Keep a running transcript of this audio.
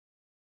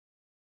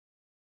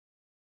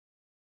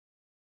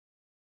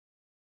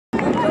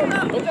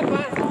Go,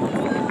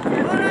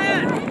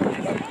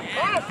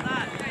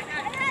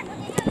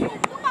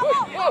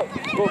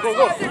 go,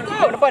 go.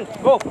 Go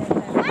depan. Go.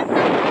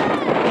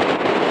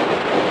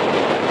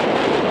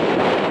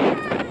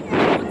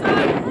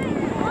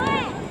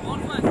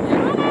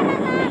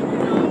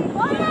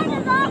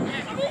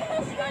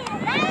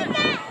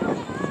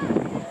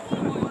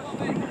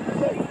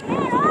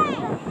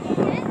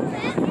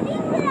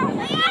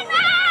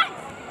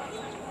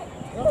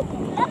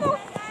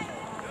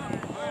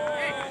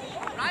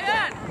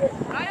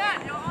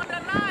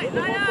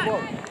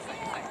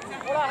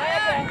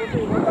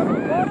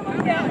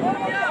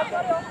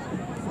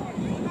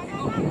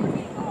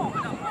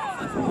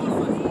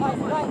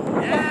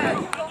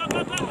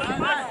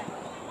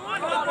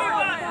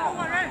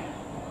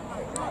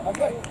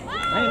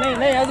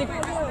 Naik, Aziz.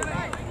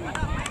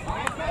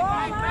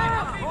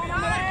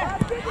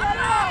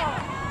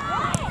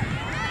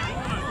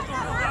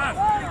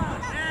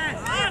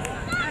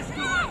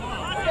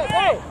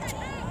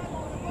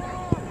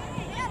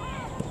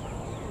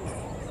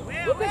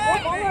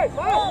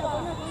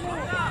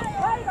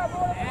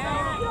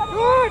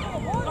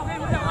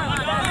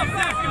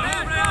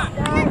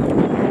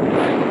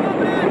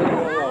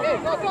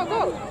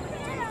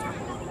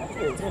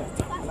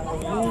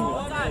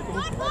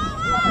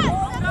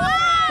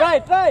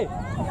 Try.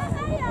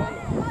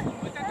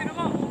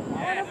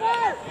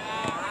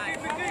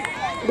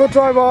 Good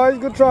try, boys.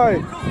 Good try.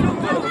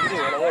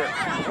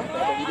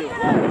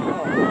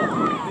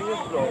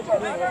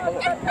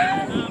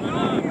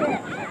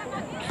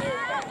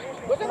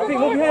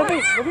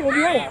 Move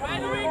behind.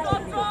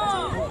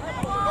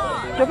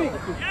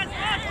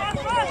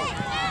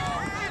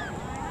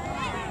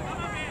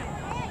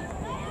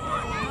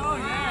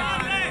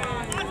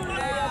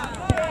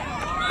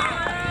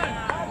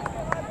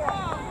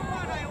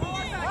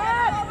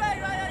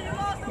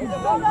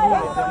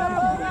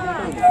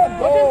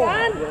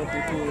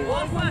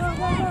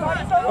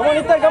 Come on,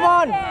 Ethan, come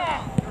on.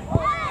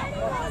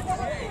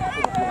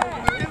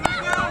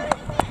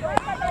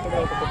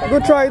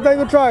 Good try, Ethan.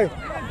 Good try.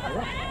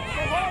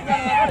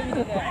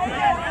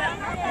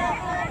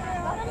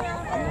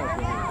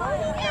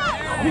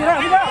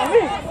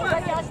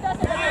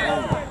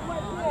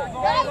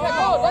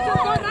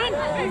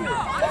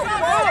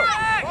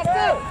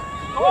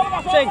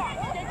 Sing.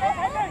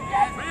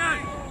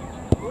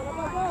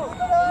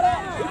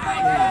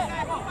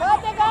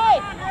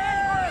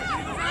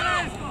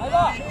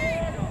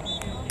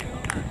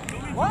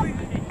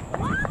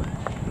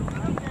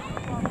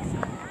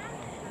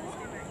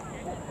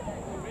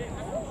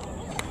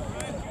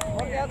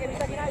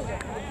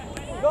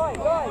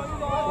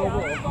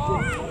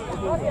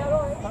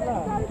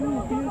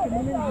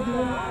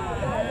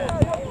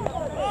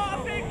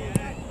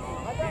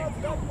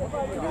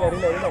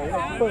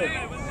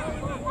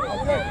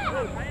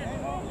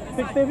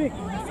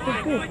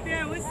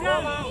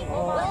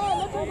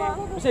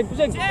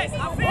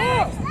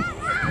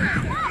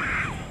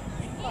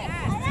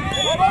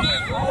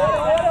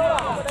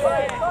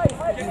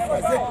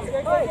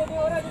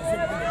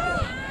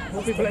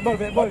 Pusing. Black ball.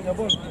 Black ball.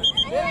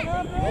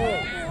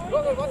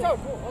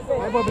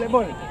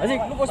 Aziz,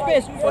 look for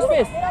space.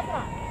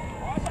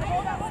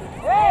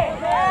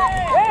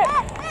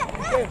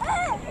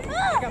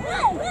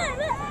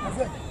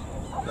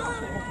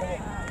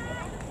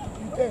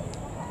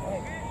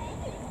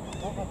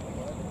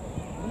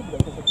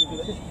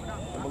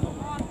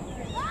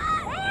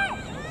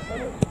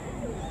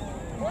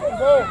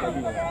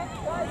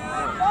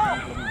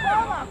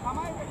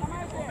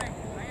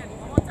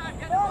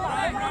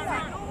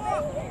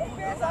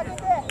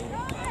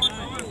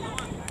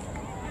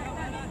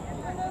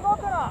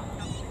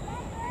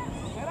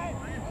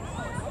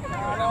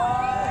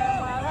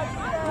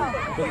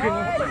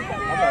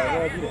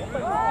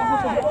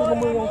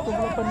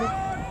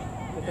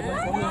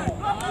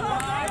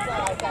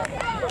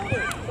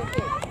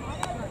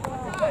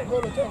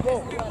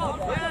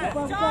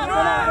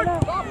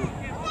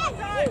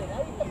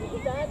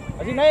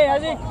 Aziz naik,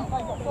 Aziz.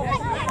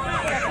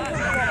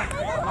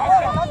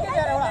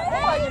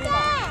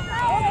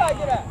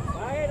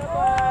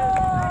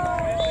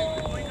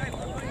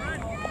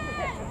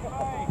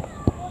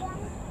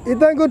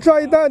 Ethan, good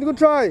try, Ethan. Good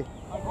try.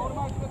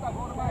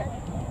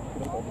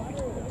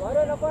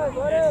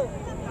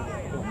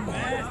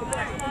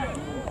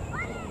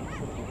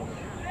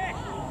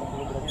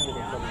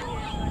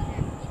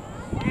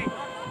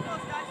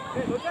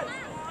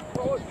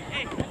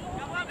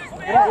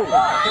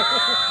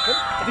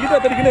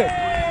 Tadi kena.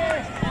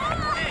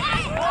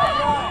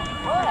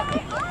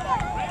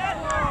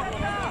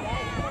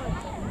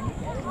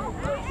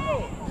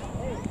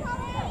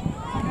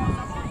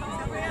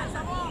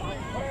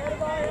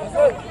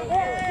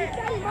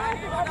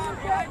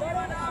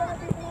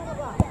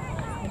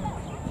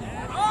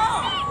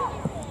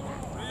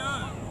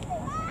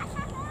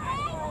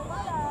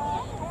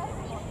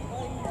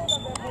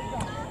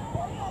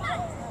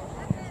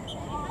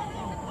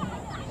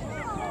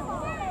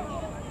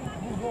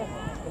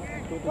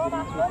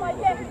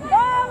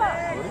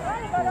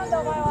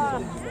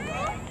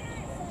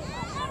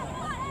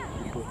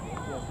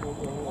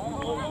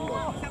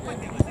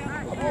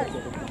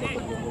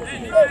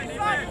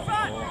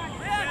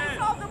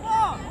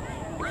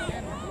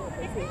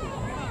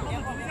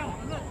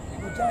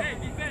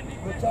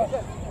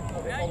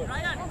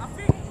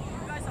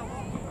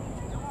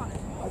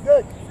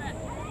 Good.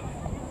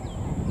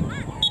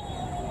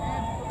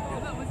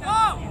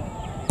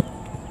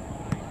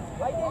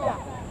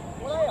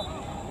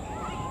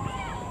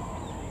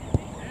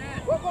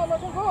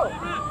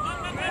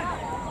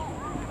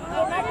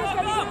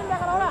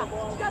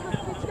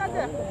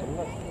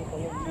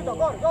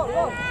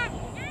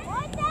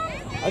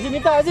 Aziz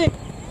minta Aziz.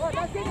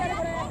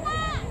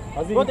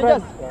 Aziz Go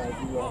defense.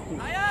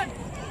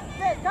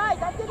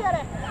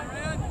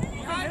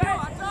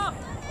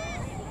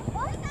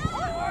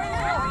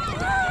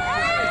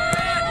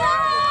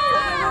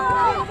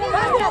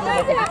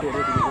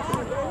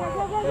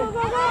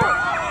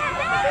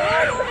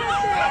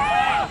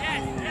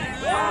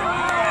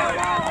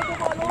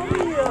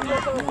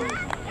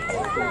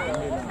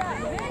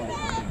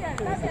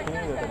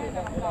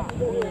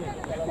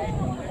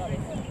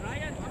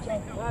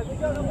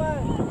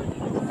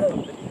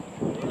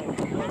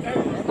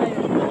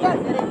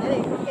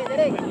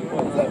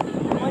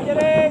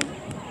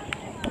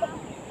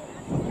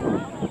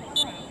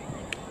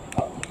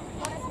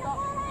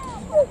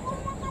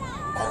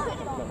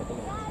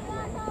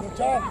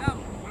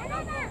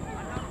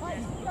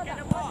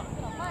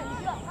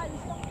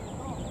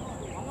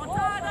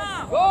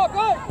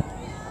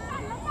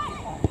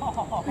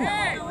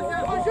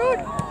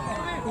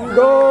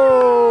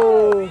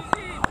 Go!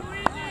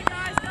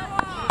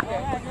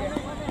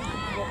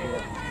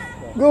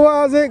 Go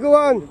on, Aziz, go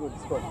on.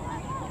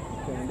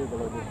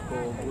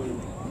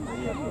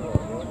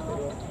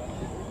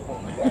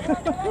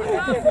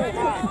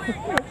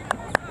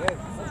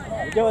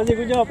 Good job Aziz,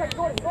 good job.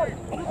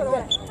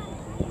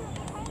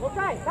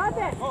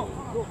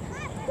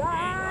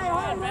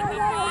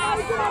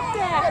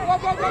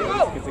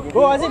 Go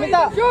Aziz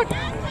minta.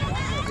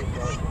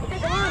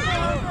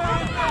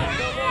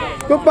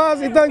 Good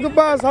pass, Ethan, good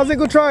pass. Aziz,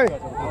 good try.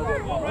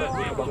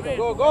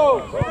 Go, go,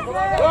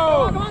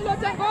 go.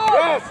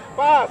 Yes,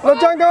 pass.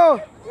 Lochan,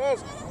 go.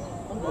 Yes.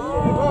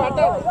 Go,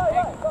 attack.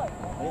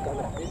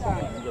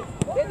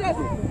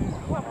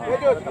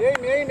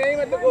 Aim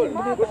at the goal.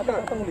 Good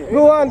start.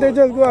 Go on,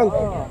 Tejas, go on.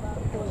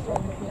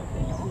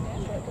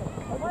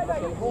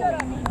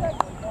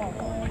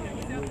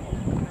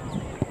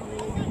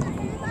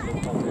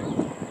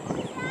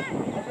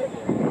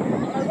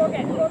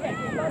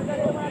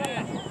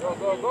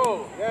 Go, go.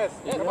 Yes.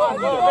 Come on,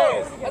 go.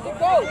 Yes.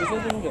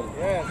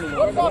 Yes.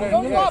 Don't stop,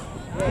 don't stop.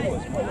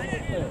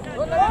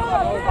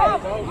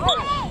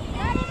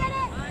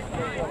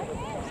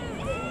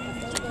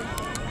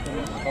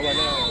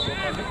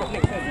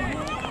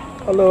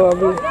 Hello,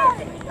 Abu.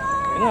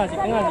 Tengah Aziz,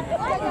 tengah Aziz.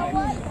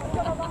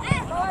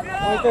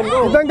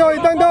 Ethan, go,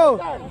 Ethan, go.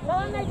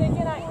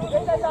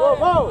 Go,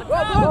 go.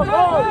 Go,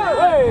 go.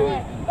 Hey.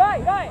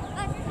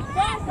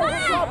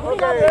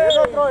 Okay,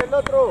 yellow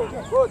throw.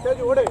 Go,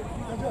 Teju, ode.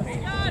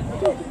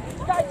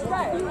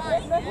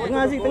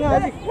 Tengah Aziz, tengah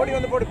Aziz. Odi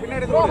on the board.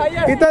 Pinna throw.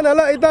 Ethan,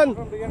 ala, Ethan.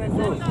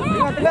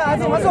 Tengah, tengah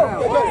Aziz masuk.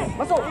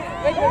 Masuk.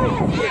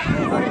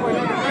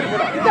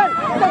 Ethan,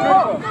 go.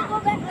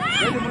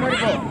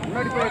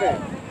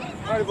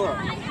 முன்னாடி போ.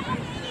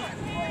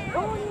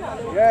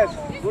 Yes,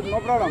 good, no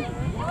problem.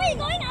 Okay,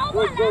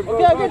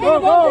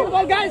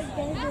 go guys.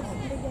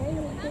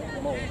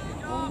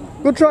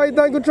 Good try,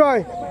 Ethan, good try.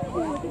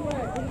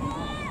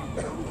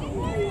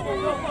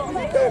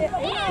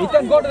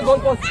 Ethan, go to the goal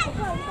post.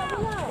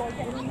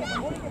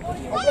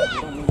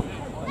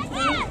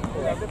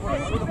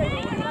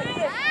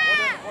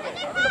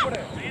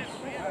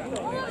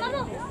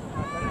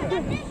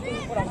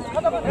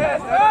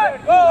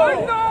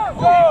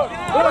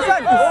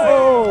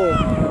 Oh.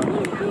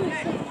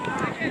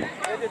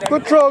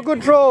 Good throw,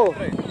 good throw.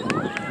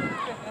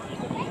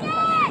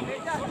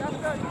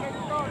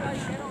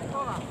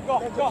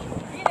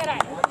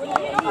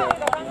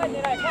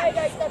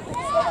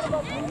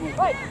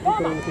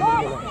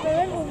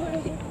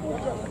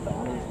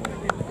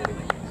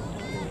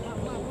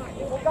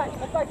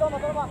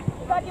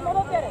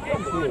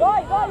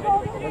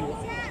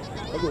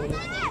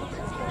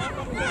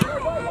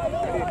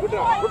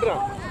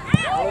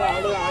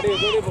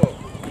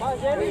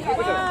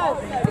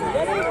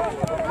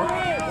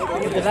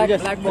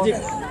 Black ball.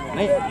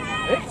 Naik.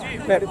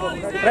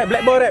 Rap,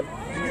 black ball, rap.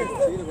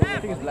 I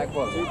think it's black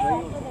ball.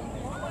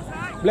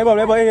 Black ball.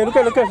 Hey,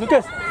 Lucas.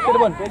 Take the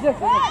ball.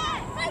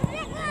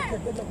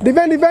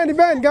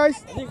 Defend, guys.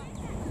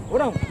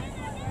 Orang.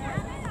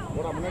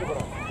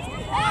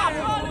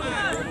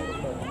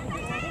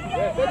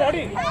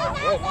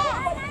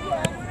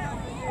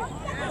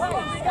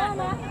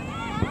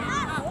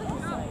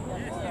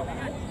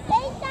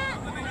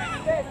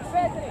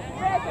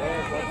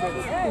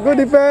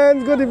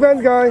 Good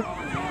defense, guys.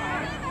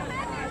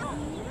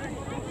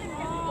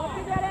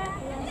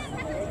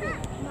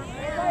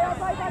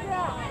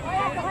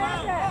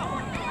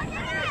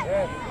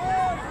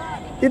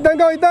 Ethan,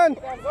 go, Ethan.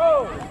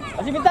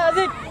 Aziz minta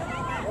Aziz.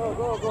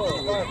 Go.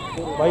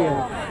 Baik.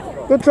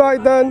 Good try,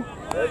 Ethan.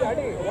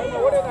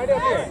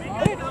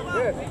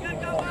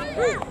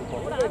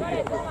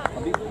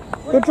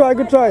 Good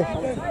try.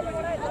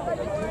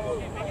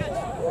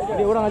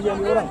 Ambil orang aja,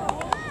 ambil orang.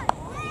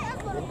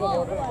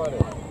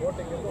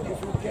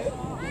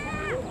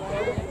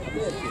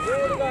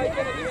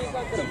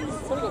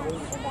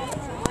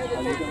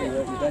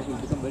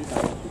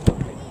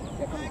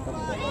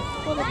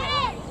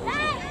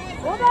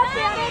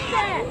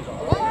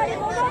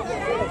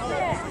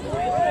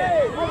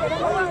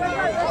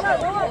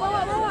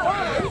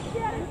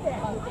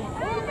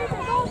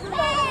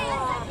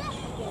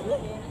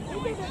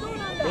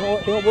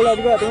 Tengok bola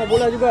juga, tengok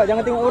bola juga.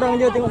 Jangan tengok orang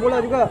je, tengok bola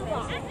juga.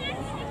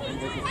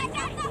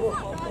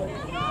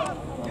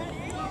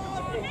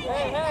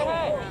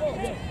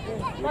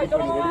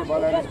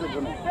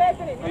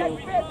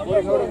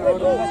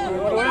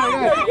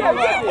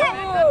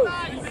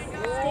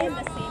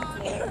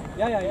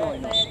 Ya, ya, ya.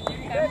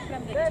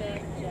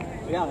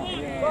 Ya,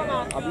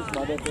 habis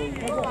pada tu.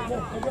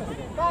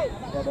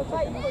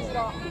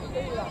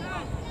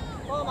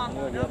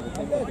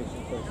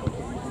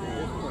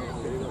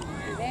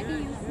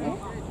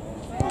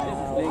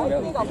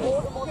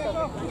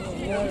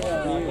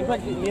 In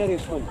fact, near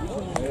is full.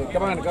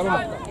 Come on, come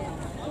on.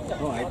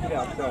 No, I think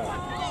after.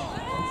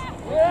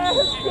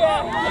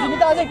 Azik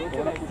minta Azik.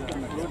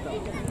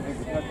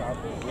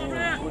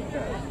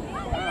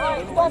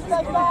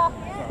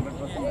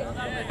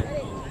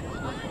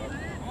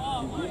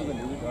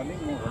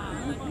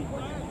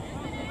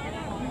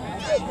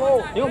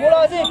 Tengok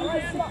bola Azik.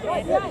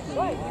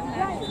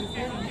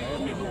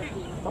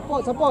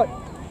 Support, support.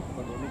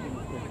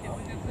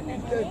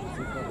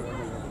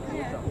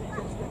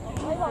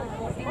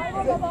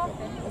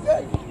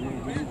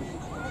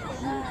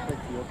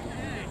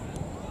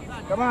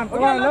 Come on,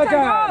 no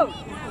chance.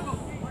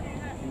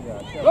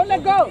 Don't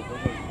let go.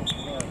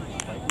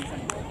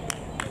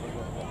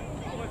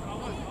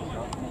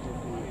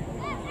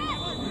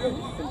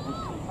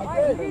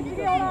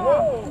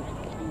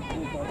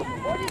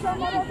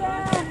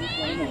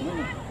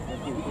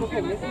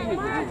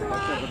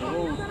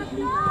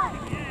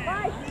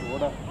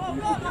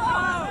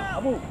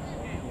 Abu.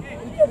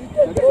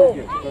 Tengok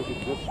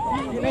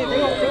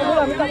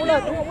bola, minta bola,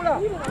 tengok bola.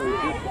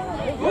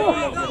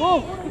 Go.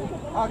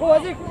 Go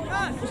Azik.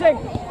 Pusing.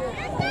 Come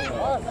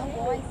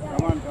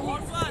on, come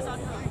on.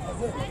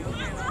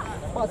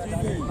 Pas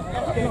Widi.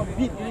 Tengok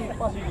beat ni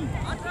pas Widi.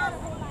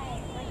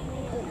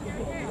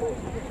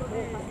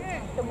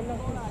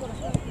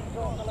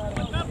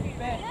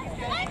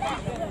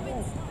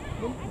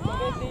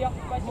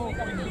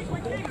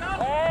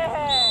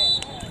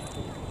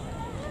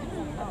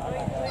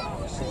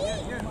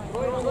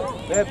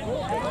 Left,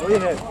 go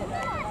ahead.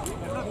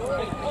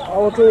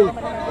 Okay.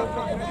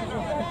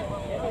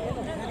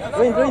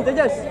 Go in,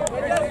 Tejas.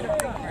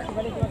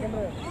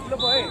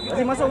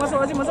 Aziz masuk,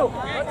 Aziz masuk.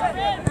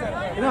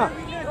 Tengah.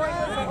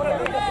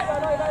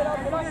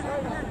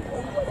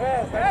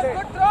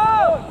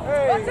 Control.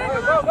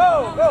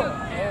 Go.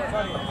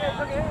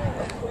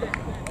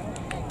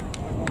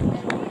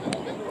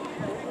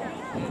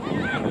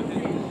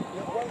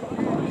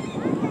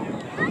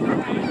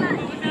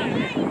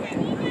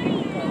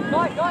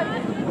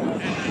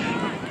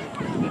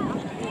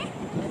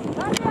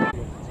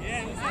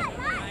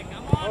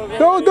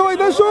 Don't do it,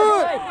 don't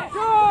shoot!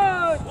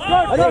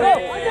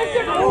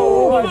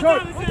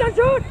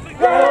 Shoot!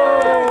 Go!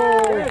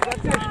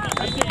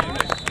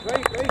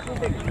 Great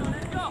shooting.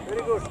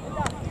 Very good.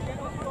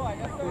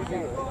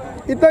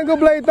 Ethan, go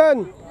play, Ethan.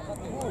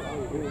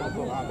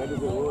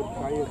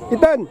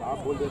 Ethan.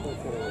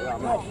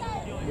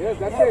 Yes,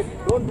 that's it.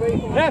 Don't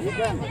wait. Ref. You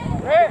can.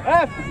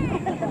 Ref.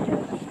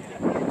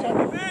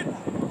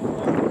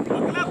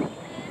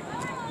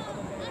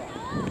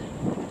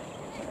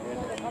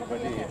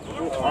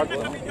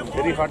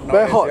 Very hot now.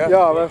 Very hot,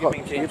 yeah, very hot.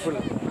 People.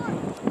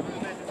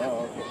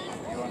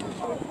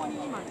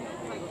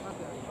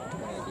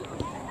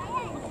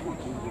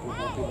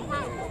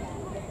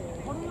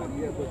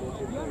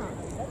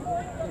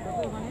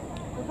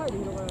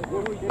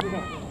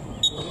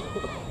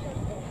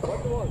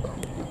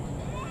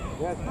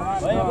 Yes, go.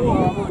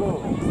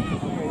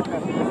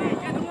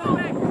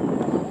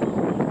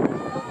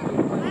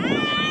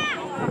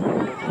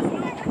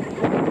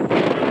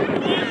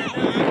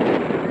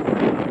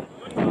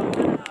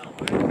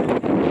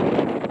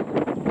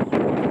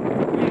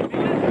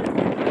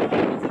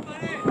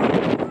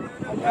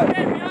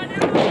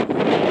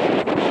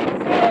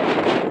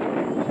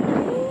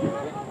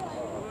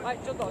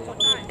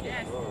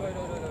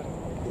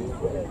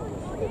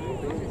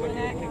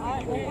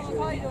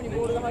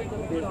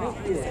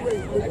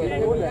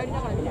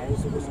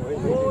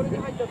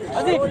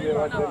 Aziz,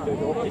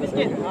 sini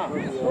sikit.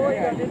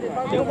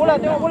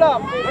 Tengok bola.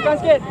 Tekan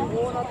sikit.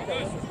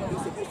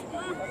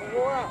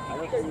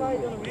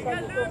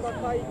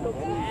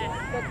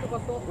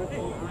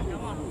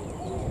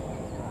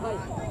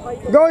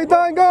 Go,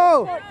 Ethan,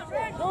 go!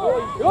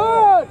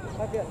 Good.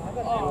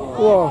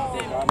 Wow.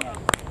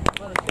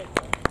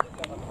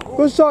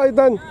 Good shot,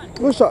 Ethan.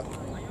 Good shot.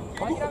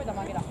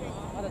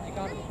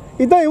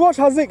 Ethan, you watch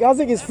Haziq.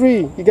 Haziq is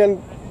free. You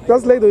can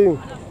just lay to him.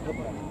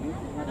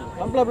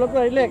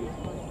 Pelan-pelan, relax.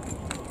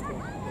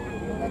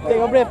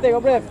 Take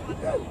a breath.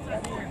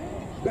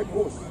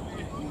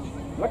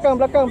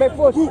 Belakang, back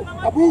post.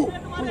 Abu.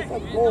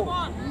 Go.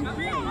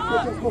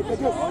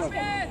 Touches.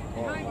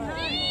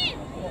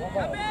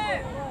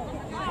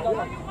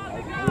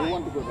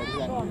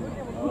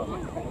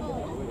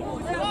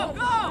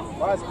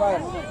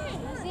 Pass.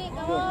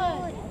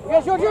 Yeah,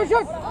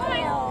 shoot.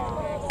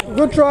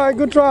 Good try,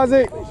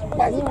 Isaac.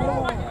 Pass.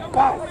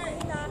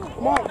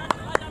 Come on.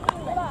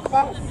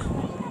 Pass.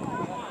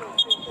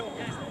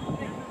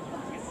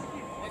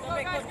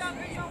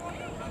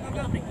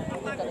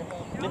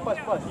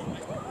 Pass.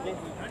 Okay.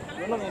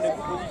 Memang in a good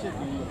position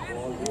to you.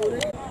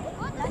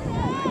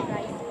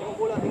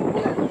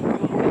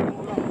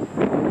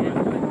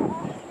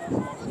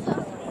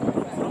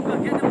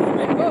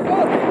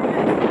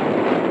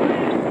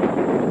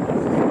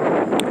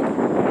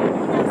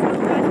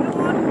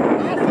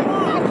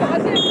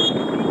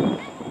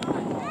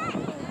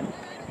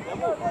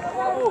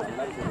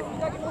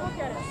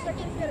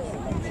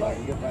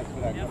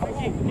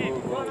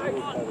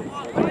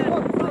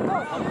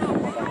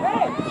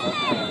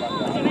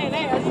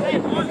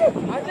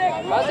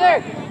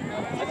 Azik,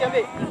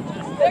 ambil.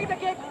 Take the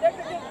kick.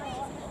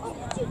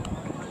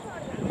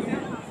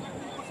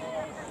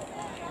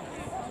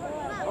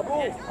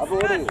 Abu,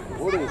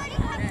 order.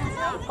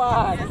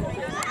 Depan.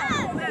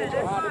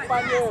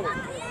 Depan je.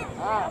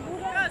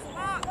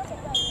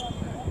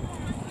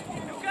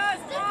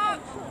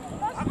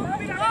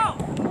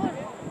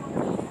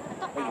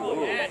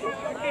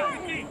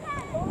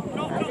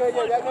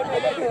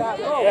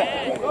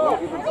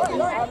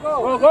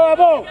 Go,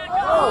 Abu.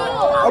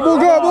 Abu,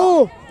 go, Abu.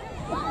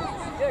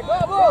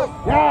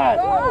 Yeah.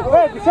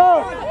 Good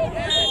shot.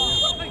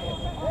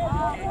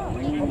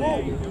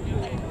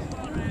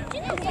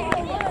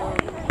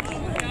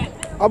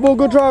 Abu,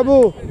 good try,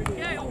 Abu.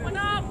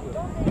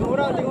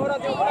 Tengok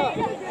orang.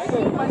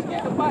 Depan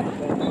sikit, depan.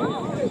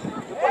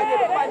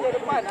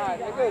 Depan.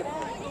 Jaga.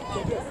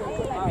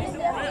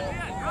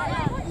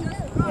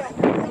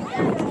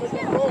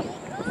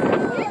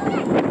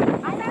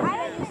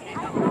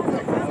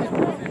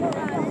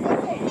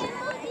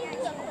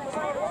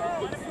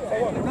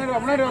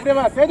 Benar dia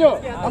bas. Sejo.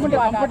 Kamu dia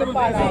comfortable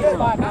depan.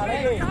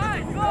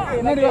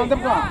 Benar dia antep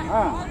kau.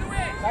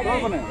 Kau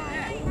benar.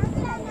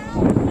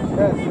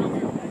 Yes.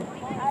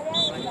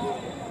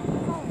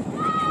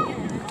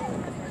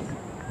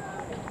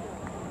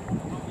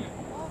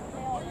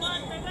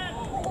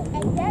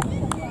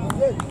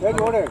 Stage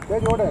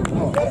order.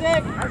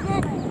 Azik.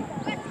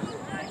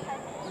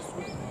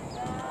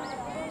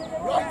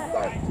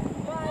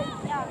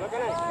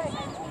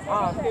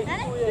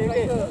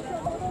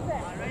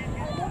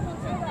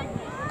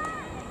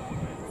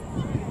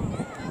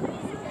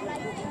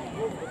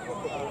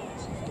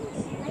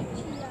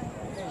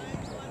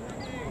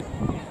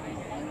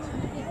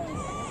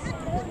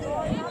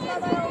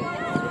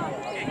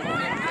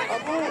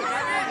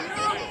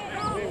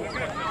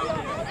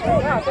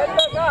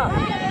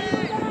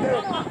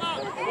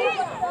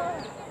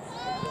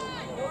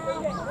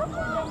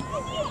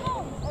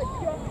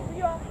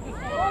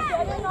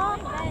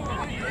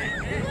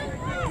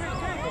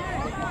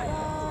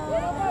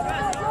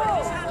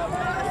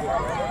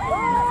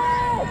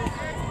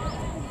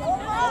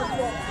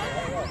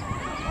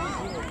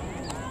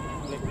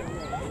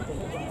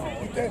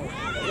 Okay.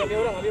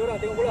 Ambil orang,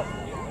 tengok bola.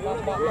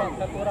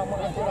 Satu orang.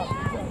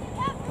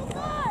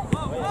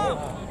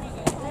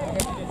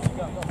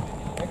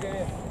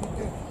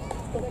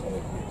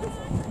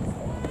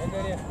 Jaga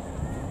dia.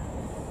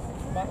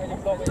 Bak aja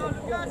blok aja.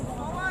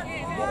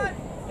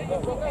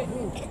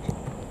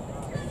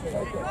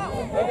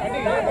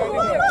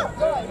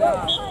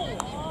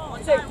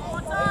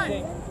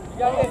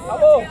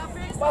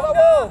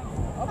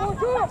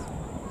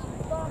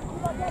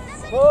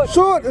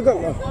 Shoot.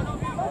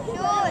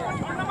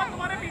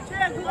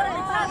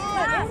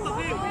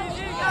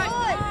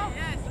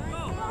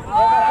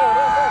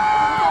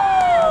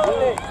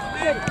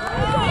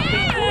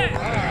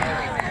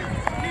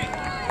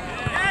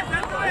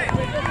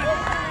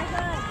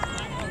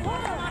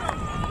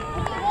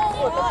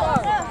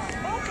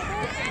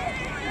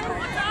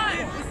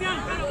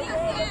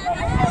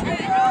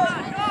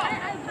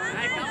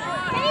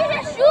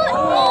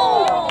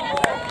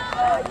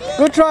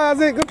 Good try,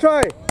 Isaac. Good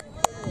try.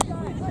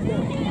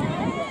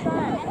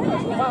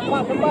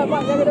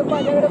 Depan,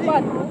 jaga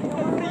depan.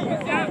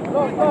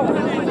 Go.